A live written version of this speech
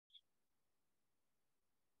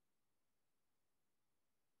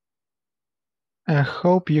I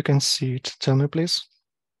hope you can see it. Tell me, please.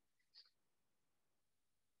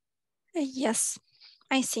 Yes,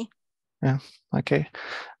 I see. Yeah, okay.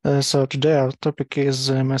 So today our topic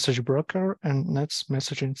is message broker and nets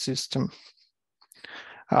messaging system.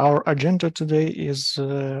 Our agenda today is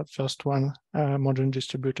first one, modern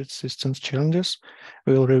distributed systems challenges.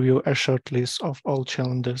 We will review a short list of all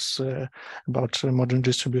challenges about modern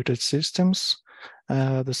distributed systems.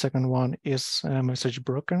 The second one is message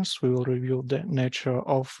brokers. We will review the nature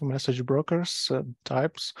of message brokers,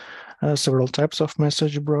 several types of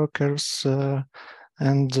message brokers,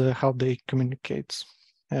 and how they communicate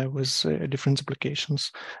with different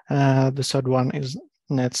applications. The third one is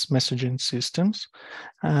nets messaging systems.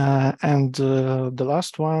 And the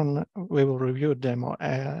last one, we will review a demo,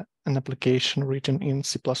 an application written in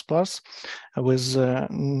C++ with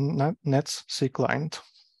nats-cli client.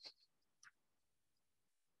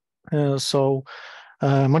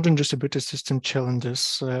 Modern distributed system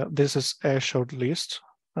challenges. This is a short list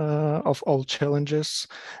of all challenges.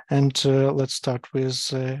 And let's start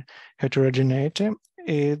with heterogeneity.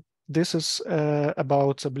 This is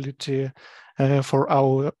about ability for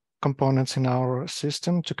our components in our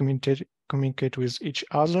system to communicate with each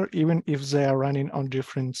other, even if they are running on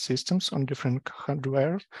different systems, on different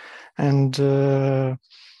hardware. And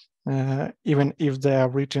even if they are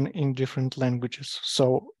written in different languages.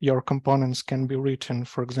 So your components can be written,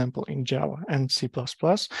 for example, in Java and C++,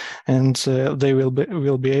 and they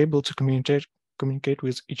will be able to communicate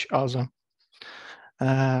with each other.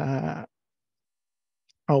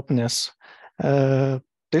 Openness.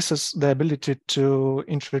 This is the ability to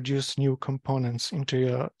introduce new components into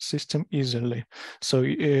your system easily. So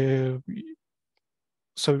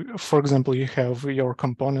for example, you have your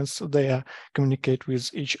components, they communicate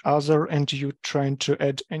with each other, and you trying to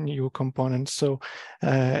add a new component. So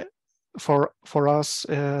for us,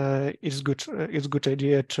 it's good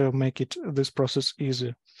idea to make this process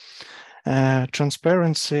easy.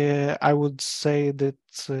 Transparency, I would say that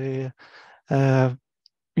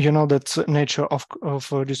that nature of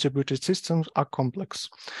distributed systems are complex,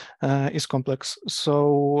 is complex.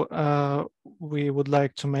 So we would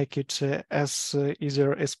like to make it as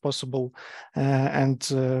easier as possible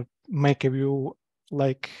and make a view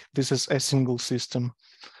like this is a single system.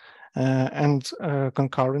 And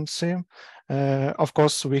concurrency. Of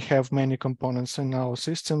course, we have many components in our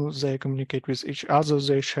system. They communicate with each other.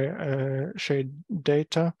 They share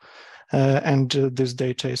data. And this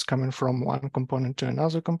data is coming from one component to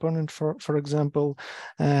another component, for example,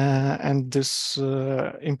 and this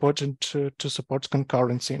important to support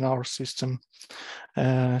concurrency in our system.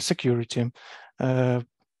 Security.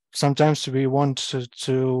 Sometimes we want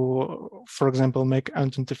to, for example, make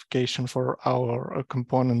authentication for our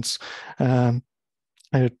components to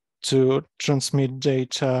transmit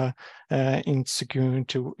data in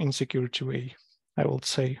security way, I would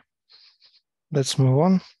say. Let's move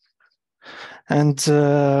on. And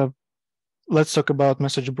let's talk about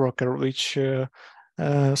message broker, which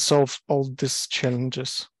solve all these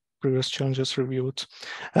previous challenges reviewed.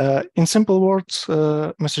 In simple words,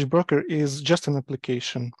 message broker is just an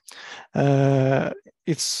application. For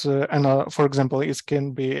example, it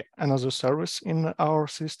can be another service in our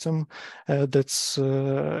system and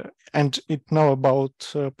it know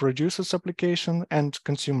about producers application and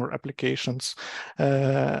consumer applications.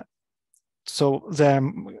 So there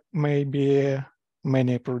may be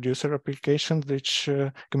many producer applications which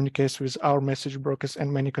communicates with our message brokers,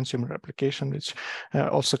 and many consumer applications which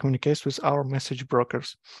also communicates with our message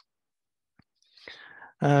brokers.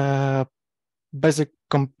 Basic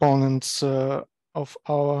components of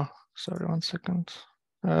our, sorry, one second.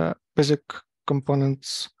 Basic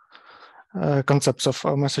components, concepts of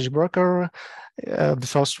a message broker. The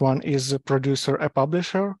first one is a producer, a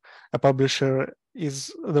publisher. A publisher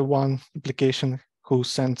is the one application who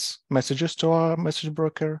sends messages to our message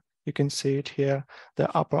broker. You can see it here,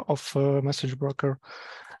 the upper of message broker.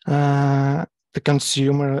 The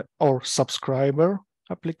consumer or subscriber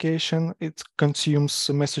application, it consumes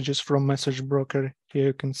messages from message broker. Here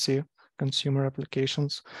you can see consumer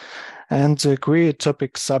applications. And the query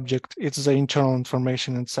topic subject, it's the internal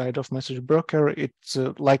information inside of message broker. It's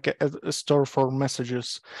like a store for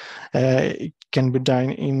messages. It can be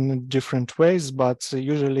done in different ways, but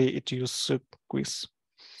usually it uses quiz.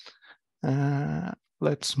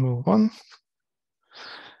 Let's move on.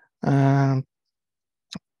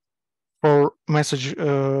 For message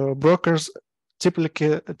brokers,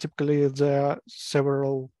 typically there are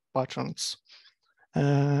several patterns.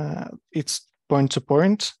 It's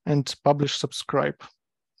point-to-point and publish-subscribe.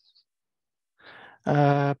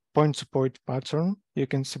 Point-to-point pattern, you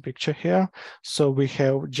can see picture here. So we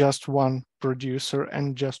have just one producer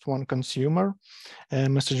and just one consumer. A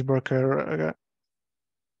message broker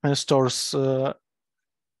stores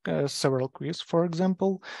several queues, for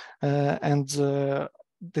example, and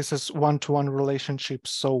this is one-to-one relationship.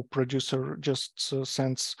 So producer just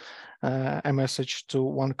sends a message to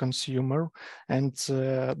one consumer, and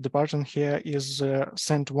the pattern here is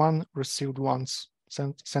sent one, received once.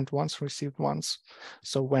 Sent once, received once.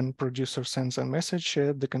 So when producer sends a message,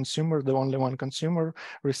 the consumer, the only one consumer,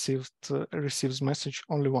 receives message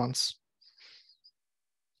only once.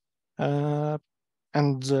 And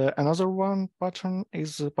another one pattern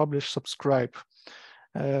is publish subscribe.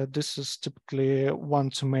 This is typically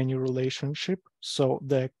one-to-many relationship. So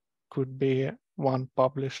there could be one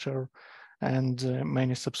publisher and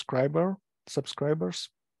many subscribers.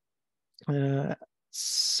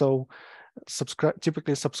 So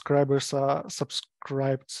typically subscribers are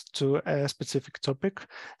subscribed to a specific topic,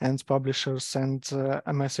 and publishers send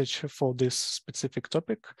a message for this specific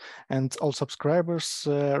topic, and all subscribers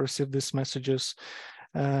receive these messages.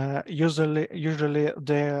 Usually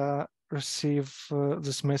they receive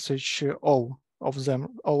this message, all of the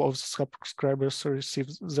subscribers receive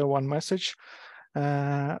the one message,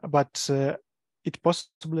 but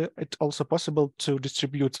it's also possible to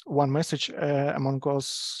distribute one message among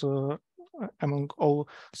all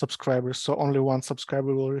subscribers. So only one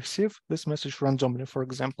subscriber will receive this message randomly, for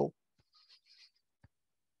example.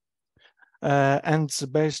 And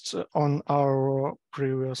based on our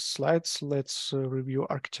previous slides, let's review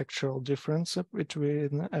architectural difference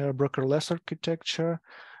between brokerless architecture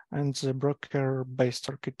and the broker-based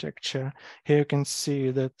architecture. Here you can see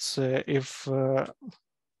that if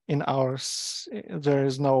in ours there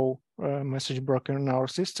is no message broker in our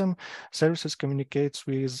system, services communicate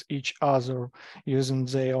with each other using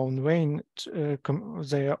their own way,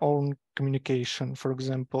 their own communication. For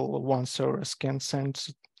example, one service can send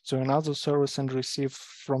to another service and receive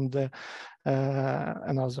from the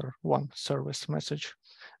another one service message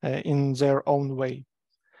in their own way.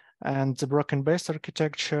 And the broker-based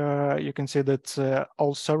architecture, you can see that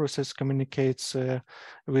all services communicate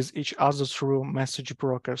with each other through message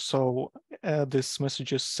broker. So this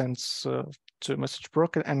messages sends to message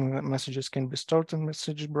broker, and messages can be stored in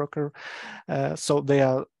message broker. So they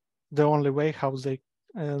are the only way how they,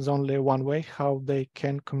 the only one way how they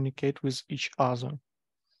can communicate with each other.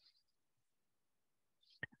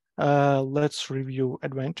 Let's review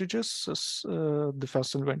advantages. The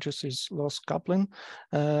first advantage is loss coupling.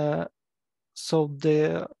 So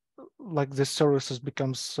the services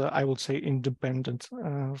becomes, I would say, independent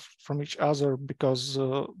from each other, because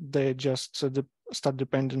they just start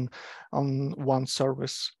depending on one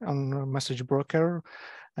service, on a message broker,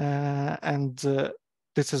 and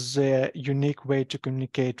this is a unique way to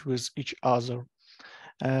communicate with each other.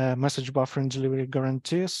 Message buffer and delivery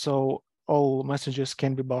guarantee. So all messages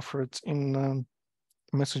can be buffered in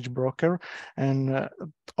message broker, and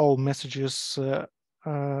all messages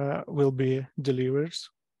will be delivered.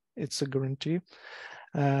 It's a guarantee.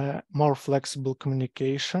 More flexible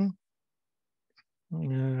communication,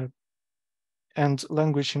 and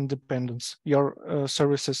language independence. Your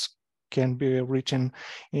services can be written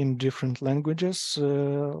in different languages,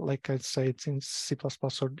 like I said, in C++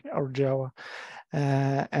 or Java,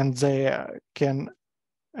 and they can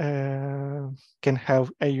have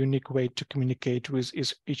a unique way to communicate with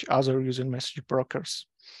each other using message brokers.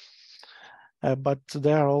 But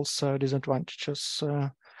there are also disadvantages.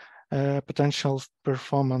 Potential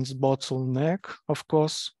performance bottleneck, of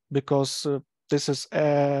course, because this is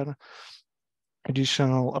an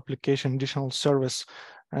additional application, additional service,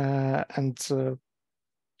 and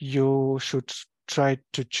you should try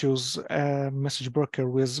to choose a message broker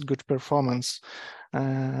with good performance.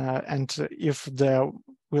 And if there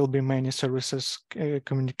will be many services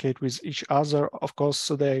communicate with each other, of course,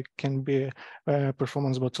 there can be a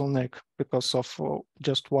performance bottleneck because of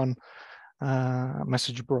just one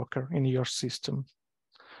message broker in your system.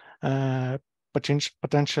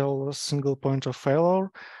 Potential single point of failure.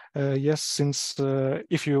 Yes, since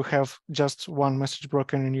if you have just one message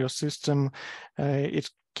broker in your system, it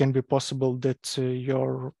can be possible that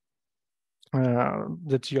your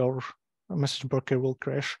message broker will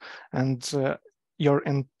crash, and your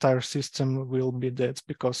entire system will be dead,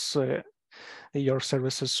 because your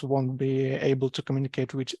services won't be able to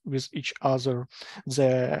communicate with each other.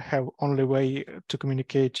 They have only way to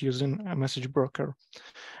communicate using a message broker.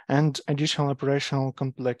 And additional operational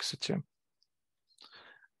complexity.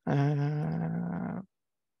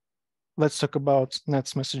 Let's talk about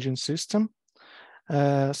Nats messaging system.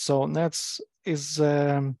 So Nats is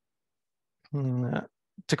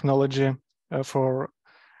technology for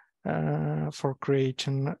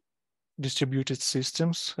creating distributed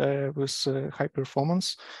systems with high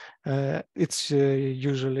performance. It's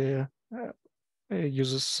usually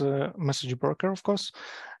uses message broker, of course,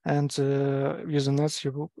 and using nats,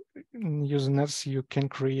 you can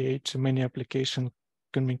create many applications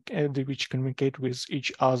which communicate with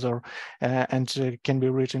each other and can be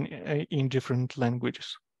written in different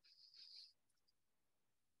languages.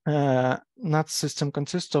 Nats system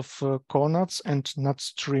consists of core nats and nats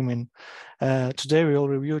streaming. Today we will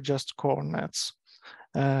review just core nats.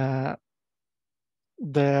 The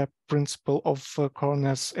principle of core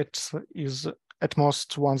nats is at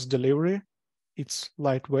most once delivery. It's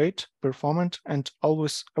lightweight, performant, and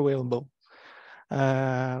always available.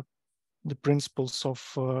 The principles of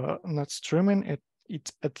nats streaming,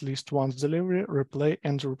 it's at least once delivery, replay,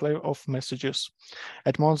 and replay of messages.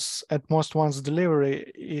 At most once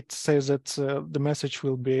delivery, it says that the message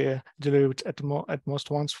will be delivered at most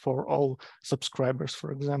once for all subscribers,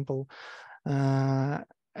 for example.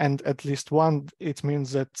 And at least one, it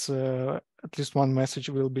means that at least one message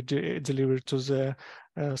will be delivered to the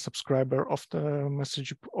subscriber of the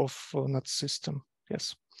message of nats system.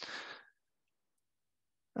 Yes.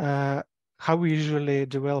 How we usually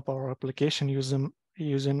develop our application using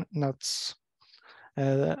nats.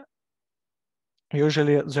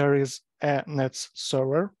 Usually there is a nats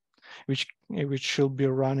server which should be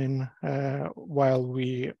running while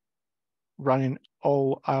we running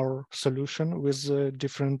all our solution with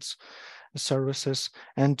different services,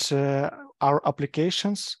 and our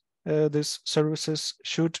applications, these services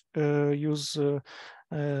should use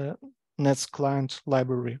nats client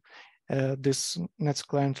library. This nats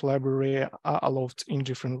client library are allowed in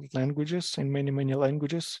different languages, in many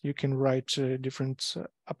languages. You can write different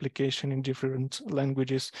application in different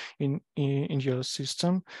languages in your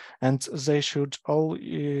system, and they should all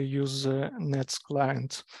use nats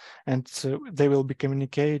client, and they will be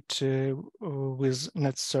communicate with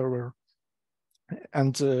nats server.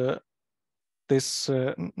 And this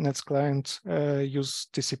nats client use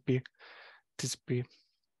TCP.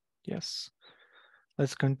 Yes.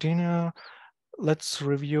 Let's continue. Let's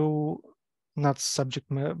review nats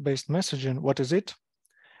subject-based messaging. What is it?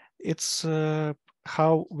 It's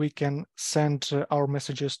how we can send our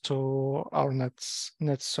messages to our nats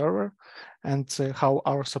server, and how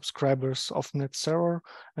our subscribers of nats server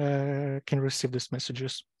can receive these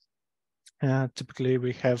messages. Typically,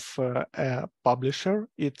 we have a publisher.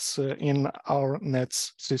 It's in our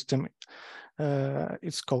nats system.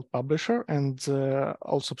 It's called publisher, and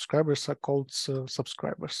all subscribers are called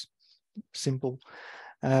subscribers. Simple.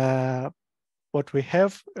 What we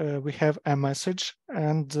have a message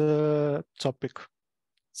and topic,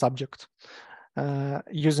 subject.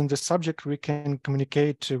 Using the subject, we can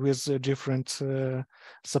communicate with different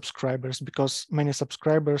subscribers, because many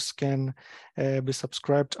subscribers can be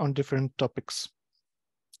subscribed on different topics.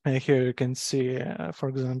 Here you can see, for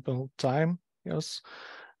example, time. Yes.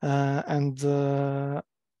 And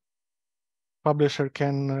publisher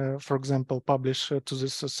can, for example, publish to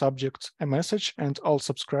this subject a message, and all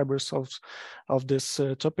subscribers of this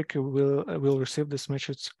topic will receive this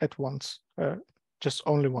message at once, just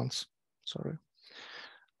only once. Sorry.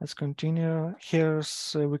 Let's continue.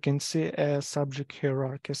 Here's we can see a subject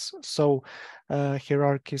hierarchies. So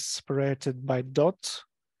hierarchies separated by dot.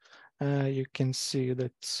 You can see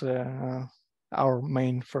that our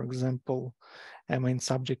main, for example, main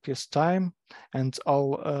subject is time, and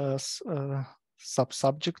all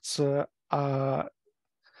sub-subjects are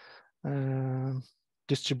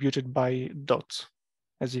distributed by dots,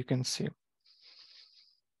 as you can see.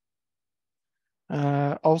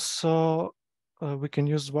 Also, we can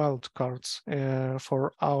use wildcards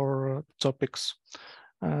for our topics.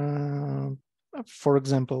 For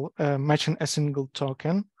example, matching a single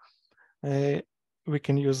token, we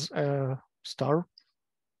can use a star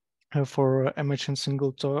for a matching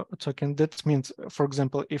single token. That means, for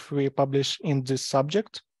example, if we publish in this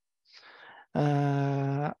subject,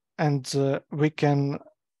 and we can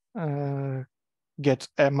get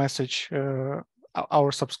a message,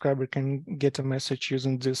 our subscriber can get a message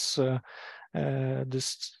using this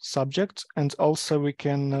this subject, and also we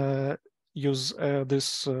can use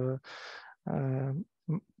this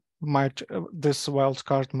this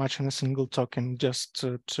wildcard matching a single token, just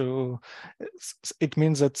to it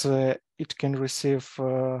means that it can receive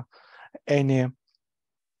any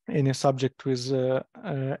subject with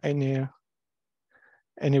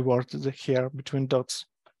any word here between dots.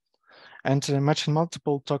 And matching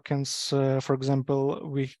multiple tokens, for example,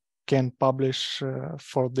 we can publish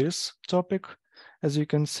for this topic, as you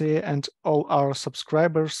can see, and all our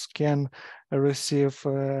subscribers can receive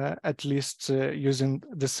at least using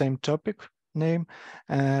the same topic. name,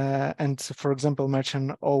 and for example,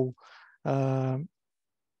 mention all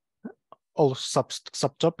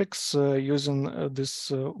subtopics using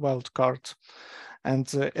this wildcard.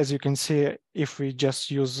 And as you can see, if we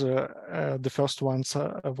just use the first one's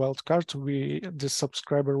wildcard, the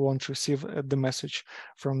subscriber won't receive the message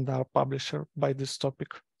from the publisher by this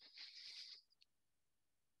topic.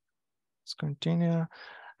 Let's continue.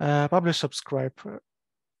 Publish subscribe.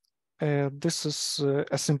 This is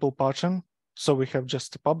a simple pattern. So we have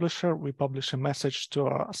just a publisher, we publish a message to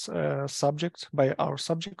our subject by our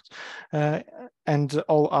subject, and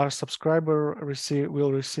all our subscriber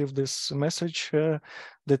will receive this message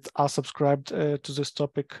that are subscribed to this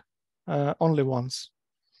topic only once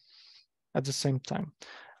at the same time.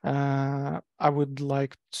 I would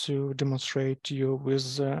like to demonstrate to you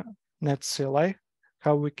with nats-cli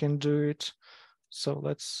how we can do it. So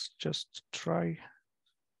let's just try.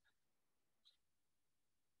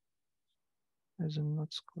 As a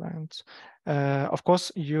nats client. Of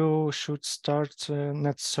course, you should start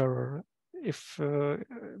Nats server. If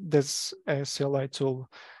there's a CLI tool,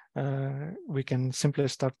 we can simply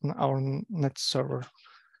start our Nats server.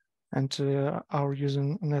 And our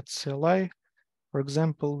using Nats CLI, for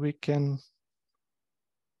example, we can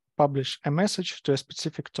publish a message to a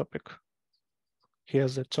specific topic.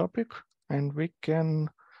 Here's the topic, and we can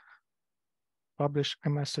publish a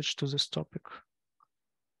message to this topic.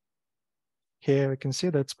 Here we can see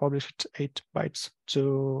that's published 8 bytes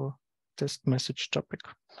to test message topic.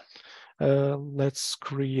 Let's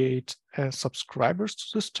create subscribers to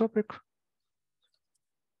this topic.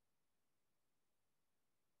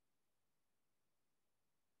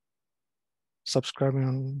 Subscribing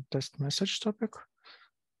on test message topic.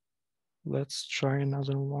 Let's try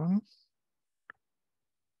another one.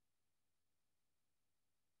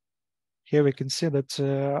 Here we can see that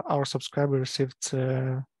our subscriber received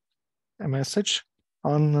a message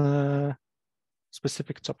on a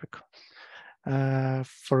specific topic.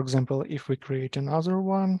 For example, if we create another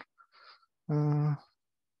one,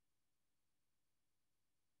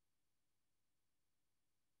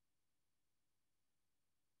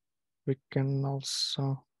 we can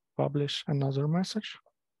also publish another message.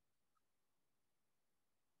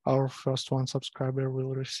 Our first one subscriber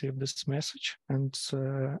will receive this message, and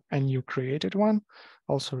a new created one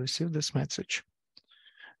also receive this message.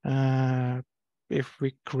 If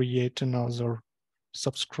we create another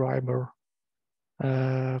subscriber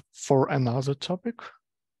for another topic,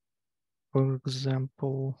 for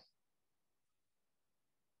example,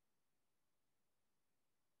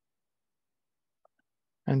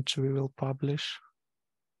 and we will publish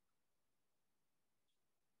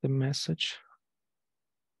the message.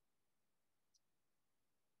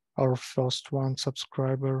 Our first one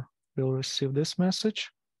subscriber will receive this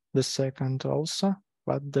message, the second also,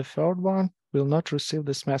 but the third one will not receive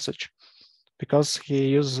this message because he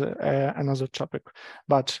used another topic.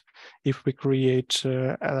 But if we create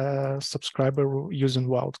a subscriber using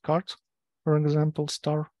wildcard, for example,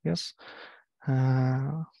 star, yes,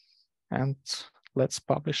 and let's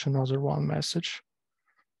publish another one message.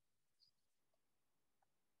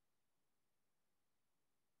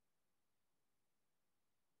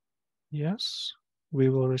 Yes, we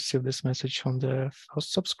will receive this message on the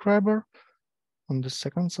first subscriber, on the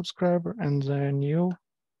second subscriber, and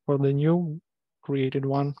for the new created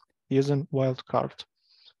one using wildcard.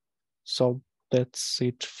 So that's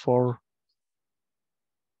it for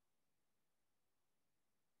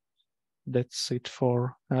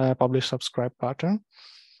publish subscribe pattern.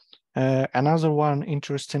 Another one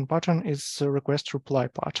interesting pattern is the request reply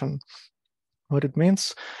pattern. What it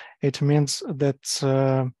means? It means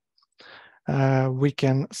that we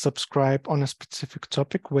can subscribe on a specific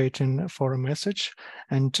topic, waiting for a message,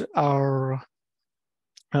 and our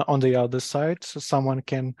on the other side, so someone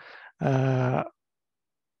can a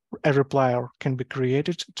replier can be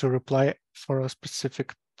created to reply for a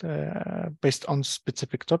specific based on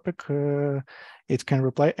specific topic. It can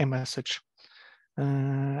reply a message,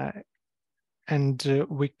 and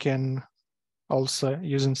we can also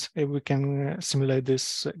simulate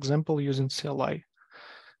this example using CLI.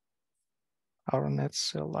 Our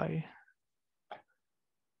nats-cli,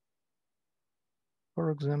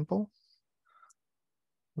 for example.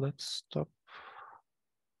 Let's stop.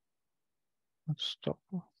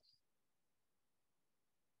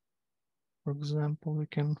 For example, we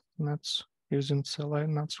can using CLI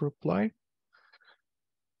nats reply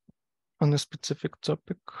on a specific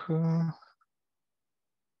topic.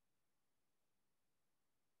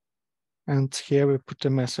 And here we put a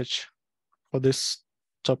message for this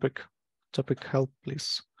topic help,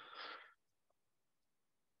 please.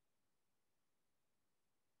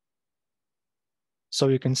 So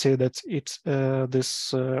you can see that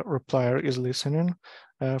this replier is listening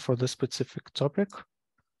for the specific topic.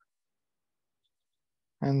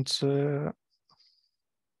 And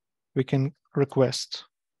we can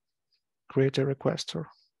create a requester.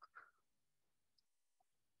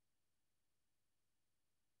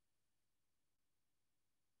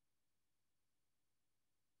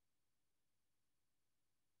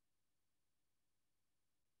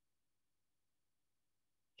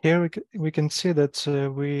 Here we can see that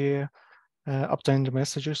we obtained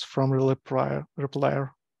messages from replier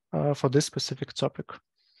for this specific topic.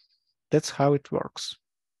 That's how it works.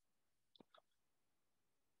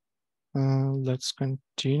 Let's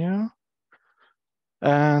continue.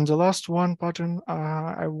 And the last one pattern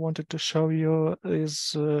I wanted to show you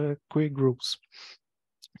is queue groups.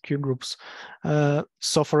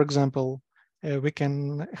 So for example, we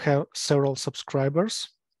can have several subscribers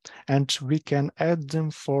and we can add them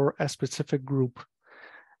for a specific group.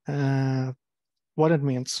 What it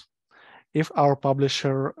means, if our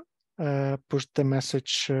publisher pushed the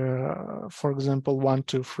message, for example, 1,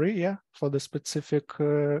 2, 3, yeah, for the specific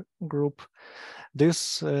group,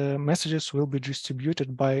 these messages will be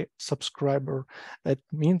distributed by subscriber. It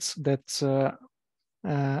means that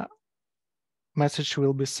message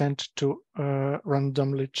will be sent to a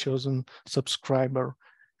randomly chosen subscriber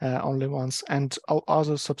only once, and all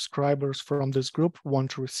other subscribers from this group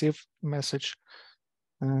won't receive message.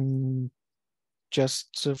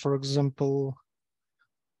 Just for example,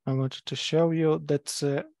 I wanted to show you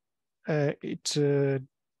that it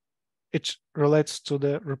relates to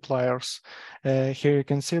the repliers. Here you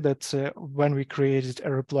can see that when we created a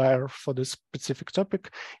replier for this specific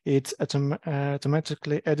topic, it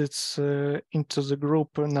automatically edits into the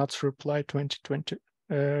group nats-cli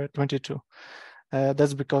 2022.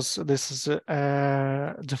 That's because this is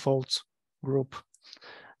a default group.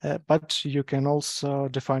 But you can also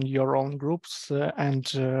define your own groups, and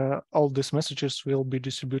all these messages will be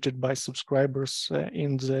distributed by subscribers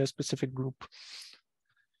in the specific group.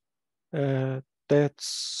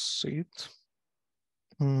 That's it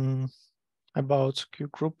about queue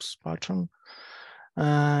groups pattern.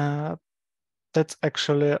 That's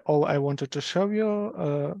actually all I wanted to show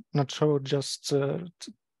you. Not show, just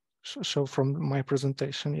show from my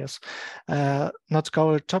presentation, yes. Not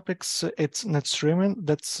covered topics, it's net streaming.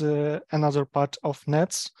 That's another part of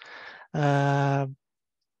nets. Probably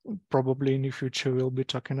in the future we'll be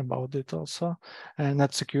talking about it also.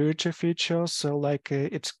 Net security features, so like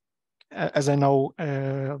it's, as I know,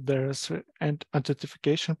 there's an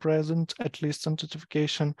authentication present, at least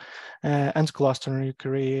authentication, and clustering.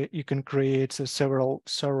 You can create several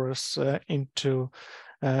servers into,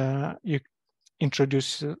 you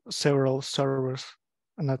introduce several servers,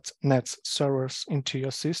 nets servers into your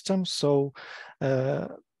system, so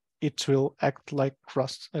it will act like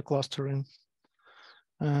clustering.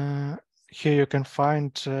 Here you can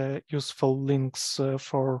find useful links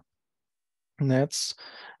for nets,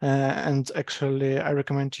 and actually I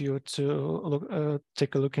recommend you to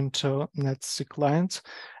take a look into nats-cli client.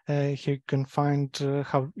 Here you can find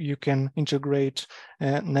how you can integrate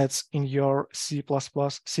nets in your C++,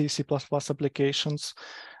 C++ applications.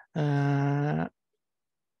 Yeah,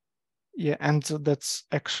 and that's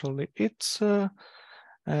actually it.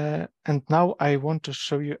 And now I want to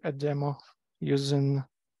show you a demo using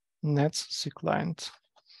nats-cli client.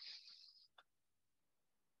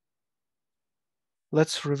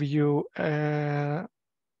 Let's review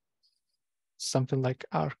something like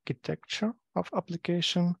architecture of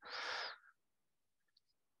application.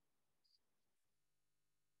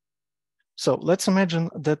 So let's imagine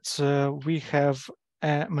that we have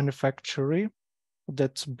a manufacturer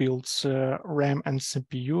that builds RAM and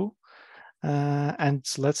CPU. And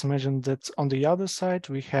let's imagine that on the other side,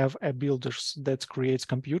 we have a builders that creates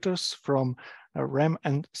computers from RAM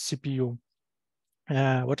and CPU.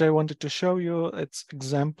 What I wanted to show you, it's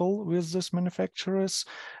example with these manufacturers.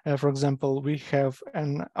 For example, we have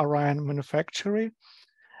an Orion manufacturer,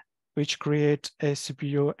 which create a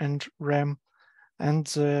CPU and RAM, and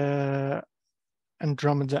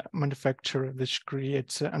Andromeda manufacturer, which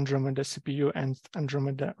creates Andromeda CPU and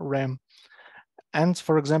Andromeda RAM. And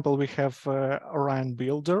for example, we have Orion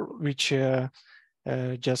Builder, which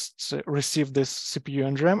just received this CPU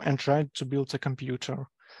and RAM and tried to build a computer.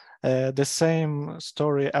 The same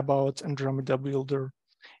story about Andromeda Builder.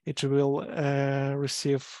 It will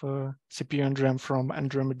receive CPU and RAM from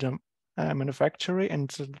Andromeda manufacturer,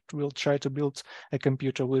 and it will try to build a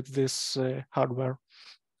computer with this hardware.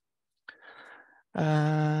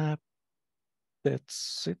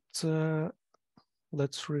 That's it.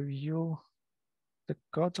 Let's review the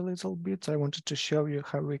code a little bit. I wanted to show you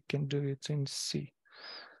how we can do it in C.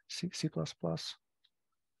 C++.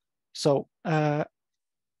 So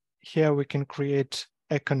here we can create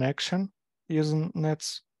a connection using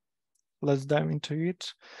nets. Let's dive into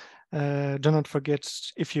it. Do not forget,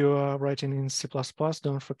 if you are writing in C++,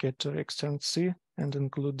 don't forget to extend C and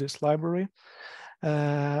include this library.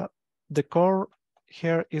 The core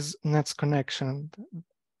here is nets connection.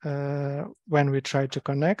 When we try to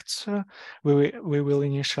connect, we will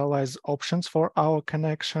initialize options for our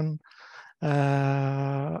connection.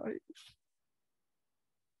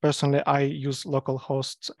 Personally, I use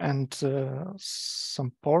localhost and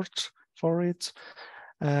some port for it.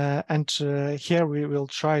 Here we will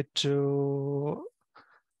try to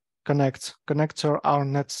connect to our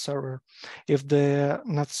net server. If the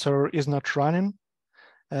net server is not running,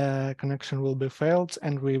 connection will be failed,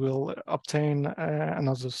 and we will obtain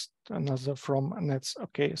another from nets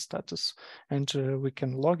OK status, and we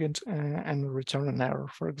can log it and return an error,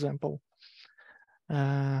 for example.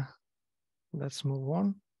 Let's move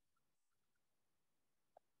on.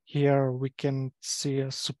 Here we can see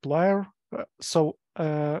a supplier. So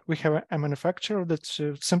we have a manufacturer that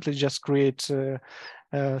simply just creates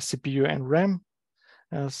CPU and RAM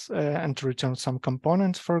and return some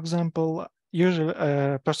components, for example. Usually,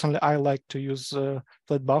 personally, I like to use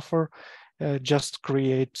flat buffer, just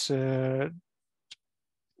create a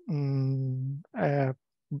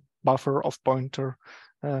buffer of pointer,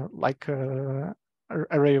 like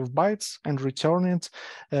array of bytes, and return it.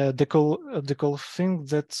 The cool thing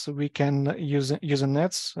that we can use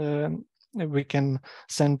nets, we can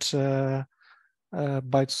send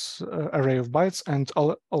bytes, array of bytes, and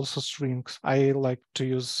also strings. I like to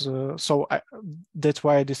use, that's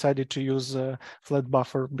why I decided to use flat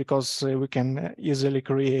buffer, because we can easily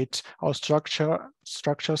create our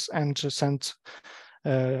structures and send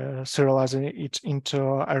serializing it into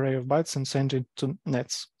array of bytes and send it to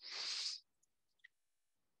nets.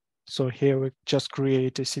 So here we just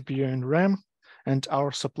create a CPU and RAM, and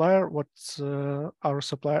our supplier, what our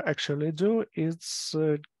supplier actually do is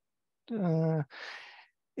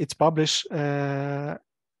it's publish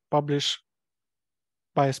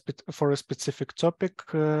for a specific topic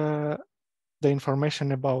the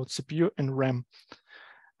information about CPU and RAM.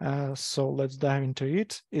 So let's dive into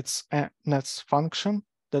it. It's a nets function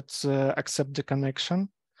that accepts the connection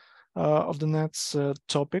of the nets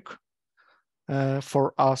topic.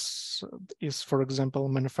 For us is, for example,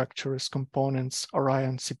 manufacturer's components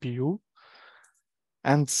Orion CPU,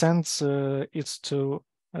 and sends it to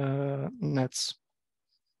nets.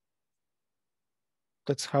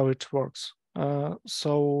 That's how it works.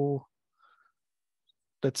 So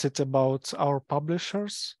that's it about our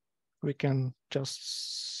publishers. We can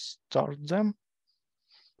just start them,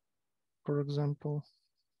 for example.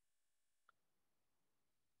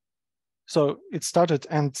 So it started,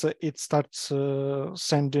 and it starts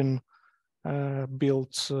sending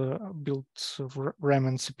built RAM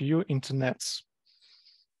and CPU into nets.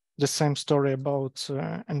 The same story about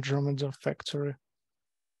Andromeda factory.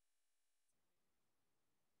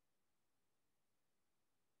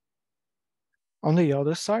 On the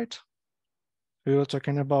other side, we were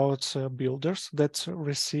talking about builders that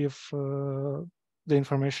receive the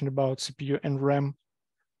information about CPU and RAM.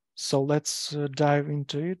 So let's dive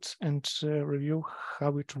into it and review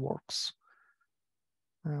how it works.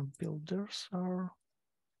 Builders are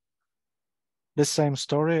the same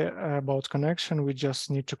story about connection. We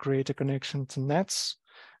just need to create a connection to nets,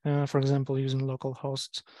 for example, using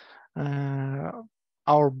localhost.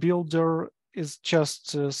 Our builder is just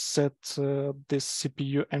set this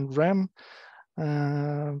CPU and RAM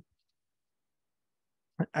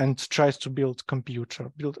and tries to build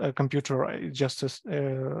a computer just as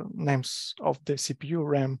names of the CPU,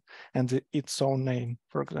 RAM, and its own name,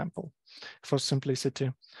 for example, for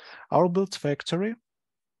simplicity. Our build factory,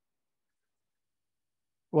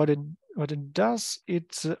 what it does,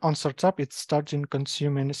 it's on startup, it's starting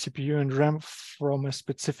consuming CPU and RAM from a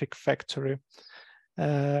specific factory.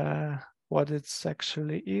 What it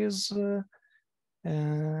actually is,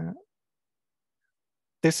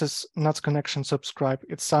 this is nats connection subscribe.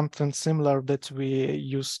 It's something similar that we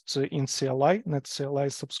used in CLI, nats-cli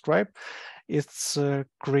subscribe. It's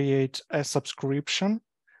create a subscription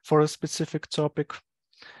for a specific topic.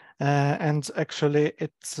 And actually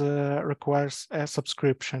it requires a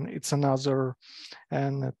subscription. It's another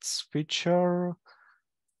nets feature.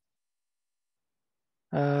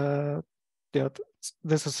 Yeah,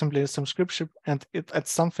 this is simply a subscription, and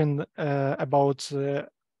it's something about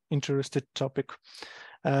interested topic.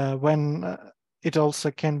 When it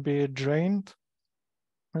also can be drained,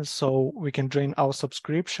 so we can drain our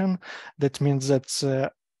subscription. That means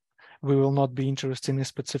that we will not be interested in a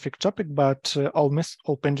specific topic, but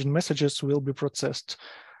all pending messages will be processed.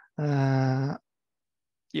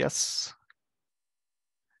 Yes.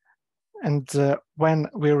 And when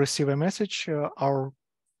we receive a message, our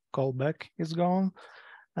callback is gone.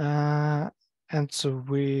 And so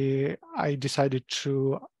I decided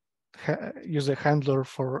to use a handler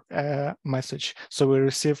for a message. So we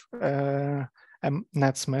receive a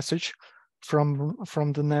nats message from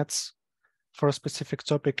the nats for a specific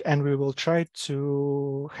topic, and we will try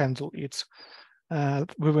to handle it.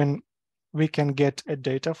 We can get a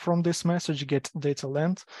data from this message, get data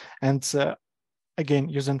length, and again,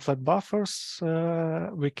 using flat buffers,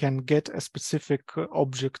 we can get a specific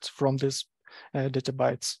object from this data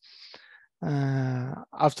bytes.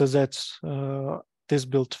 After that, this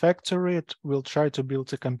build factory, it will try to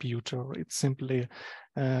build a computer. It simply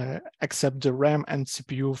accept the RAM and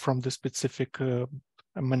CPU from the specific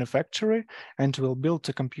manufacturer, and will build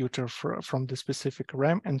a computer from the specific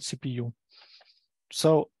RAM and CPU.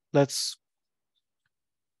 So let's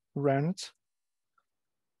run it.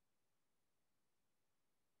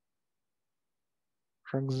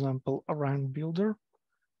 For example, a RAM builder.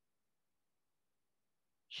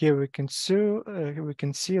 Here we can see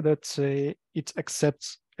that it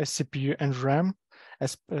accepts a CPU and RAM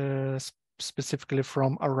as specifically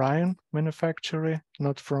from Orion manufacturer,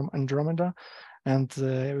 not from Andromeda, and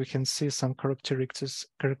we can see some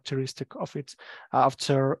characteristic of it.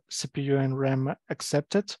 After CPU and RAM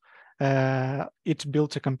accepted, it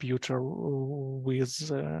built a computer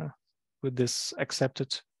with this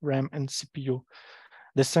accepted RAM and CPU.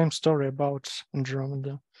 The same story about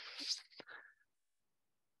Andromeda.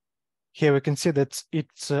 Here we can see that it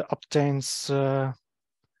obtains RAM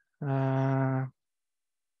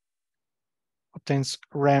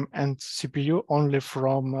and CPU only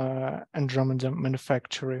from Andromeda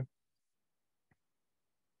manufacturer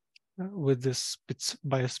with this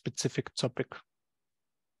by a specific topic.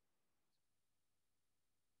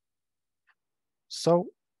 So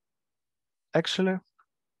actually,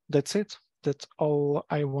 that's it. That's all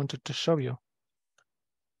I wanted to show you.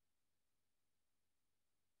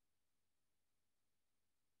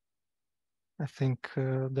 I think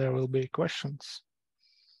there will be questions.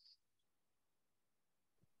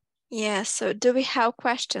 Yeah, so do we have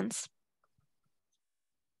questions?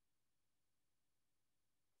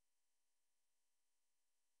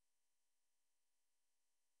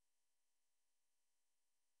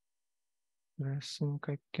 I think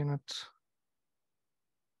I cannot.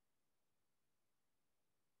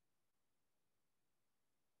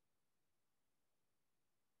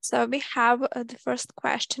 So we have the first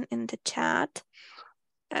question in the chat.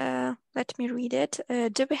 Let me read it.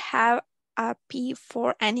 Do we have a P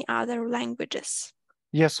for any other languages?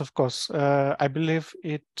 Yes, of course. I believe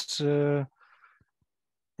you're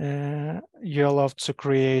allowed to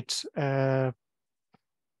create a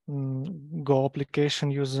Go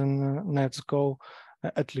application using nats-Go,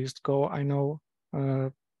 at least Go, I know.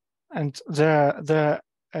 And there are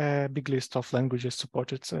a big list of languages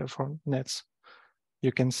supported for nats.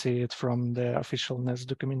 You can see it from the official nats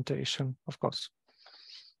documentation, of course.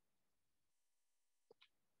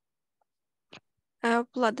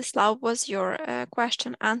 Vladislav, was your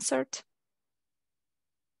question answered?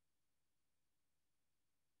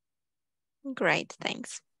 Great,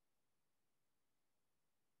 thanks.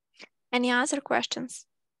 Any other questions?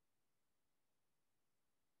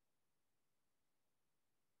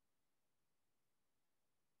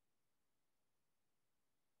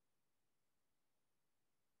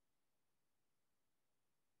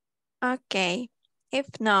 Okay, if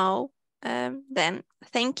no, then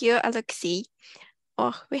thank you, Oleksii.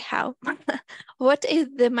 Oh, we have. What is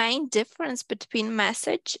the main difference between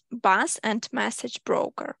message bus and message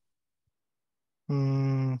broker?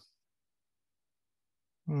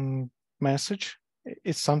 Message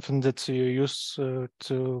is something that you use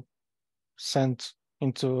to send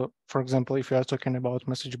into, for example, if you are talking about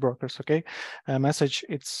message brokers, okay? A message,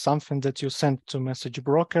 it's something that you send to message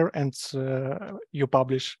broker and you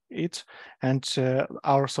publish it, and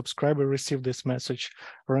our subscriber receive this message.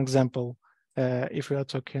 For example, if we are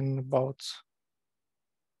talking about,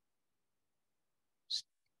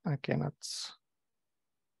 I cannot,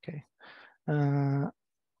 okay.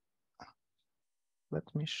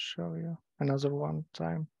 Let me show you another one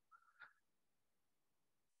time.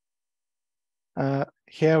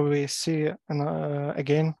 Here we see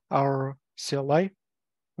again our CLI.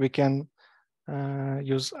 We can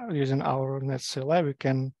using our nats-cli, we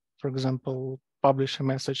can, for example, publish a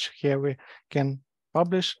message. Here we can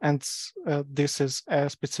publish, and this is a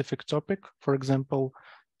specific topic, for example,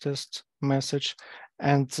 just message.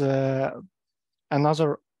 And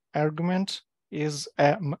another argument is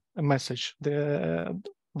a message, the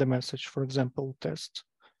message, for example, test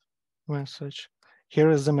message. Here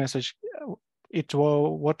is the message. It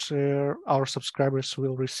will what our subscribers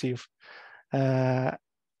will receive. A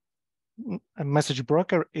message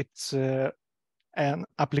broker, it's an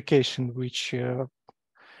application which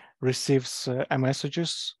receives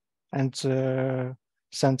messages and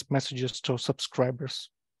sends messages to subscribers.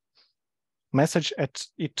 Message at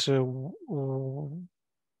it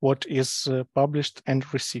what is published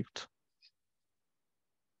and received.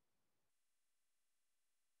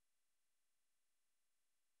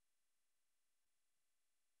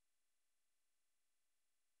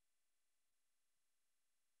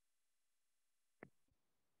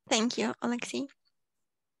 Thank you, Oleksii.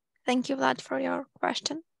 Thank you, Vlad, for your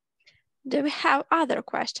question. Do we have other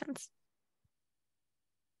questions?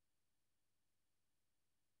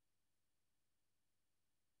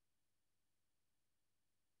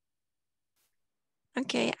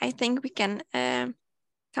 Okay, I think we can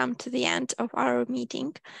come to the end of our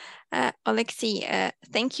meeting. Oleksii,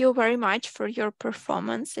 thank you very much for your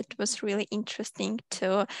performance. It was really interesting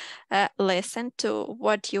to listen to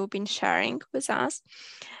what you've been sharing with us.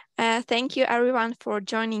 Thank you everyone for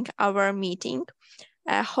joining our meeting.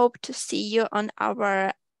 I hope to see you on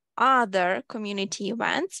our other community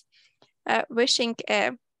events. Wishing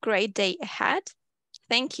a great day ahead.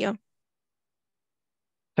 Thank you.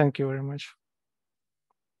 Thank you very much.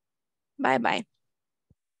 Bye-bye.